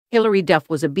Hilary Duff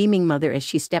was a beaming mother as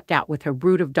she stepped out with her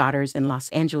brood of daughters in Los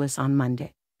Angeles on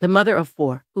Monday. The mother of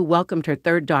four, who welcomed her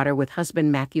third daughter with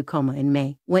husband Matthew Koma in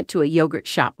May, went to a yogurt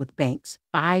shop with Banks,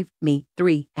 5, me,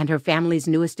 3, and her family's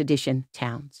newest addition,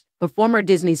 Towns. The former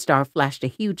Disney star flashed a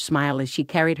huge smile as she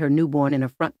carried her newborn in a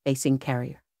front-facing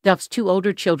carrier. Duff's two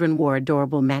older children wore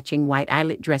adorable matching white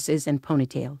eyelet dresses and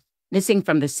ponytails. Missing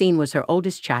from the scene was her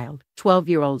oldest child,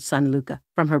 12-year-old son Luca,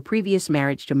 from her previous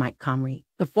marriage to Mike Comrie.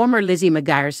 The former Lizzie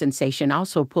McGuire sensation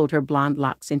also pulled her blonde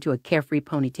locks into a carefree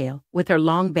ponytail, with her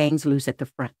long bangs loose at the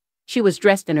front. She was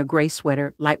dressed in a gray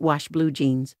sweater, light wash blue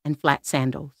jeans, and flat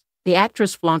sandals. The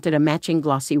actress flaunted a matching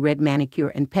glossy red manicure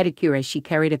and pedicure as she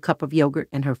carried a cup of yogurt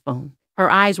and her phone. Her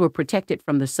eyes were protected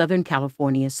from the Southern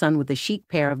California sun with a chic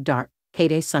pair of dark,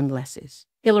 K-Day sunglasses.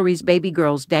 Hilary's baby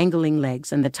girl's dangling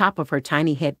legs and the top of her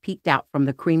tiny head peeked out from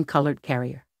the cream-colored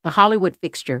carrier. The Hollywood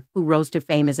fixture, who rose to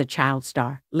fame as a child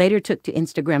star, later took to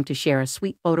Instagram to share a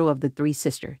sweet photo of the three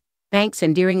sisters. Banks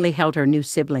endearingly held her new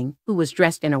sibling, who was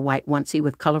dressed in a white onesie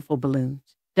with colorful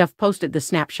balloons. Duff posted the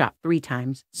snapshot 3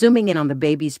 times, zooming in on the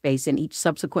baby's face in each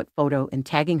subsequent photo and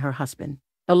tagging her husband.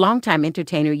 The longtime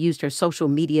entertainer used her social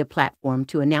media platform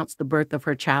to announce the birth of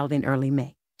her child in early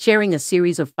May. Sharing a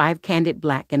series of 5 candid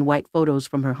black and white photos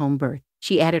from her home birth,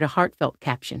 she added a heartfelt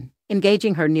caption.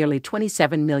 Engaging her nearly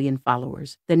 27 million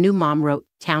followers, the new mom wrote,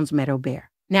 "Towns Meadow Bear.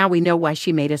 Now we know why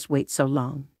she made us wait so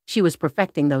long. She was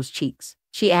perfecting those cheeks."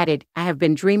 She added, "I have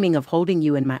been dreaming of holding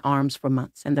you in my arms for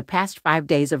months, and the past 5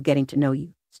 days of getting to know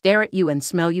you, stare at you and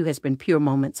smell you has been pure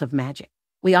moments of magic.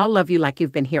 We all love you like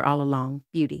you've been here all along.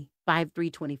 Beauty."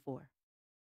 5/3/24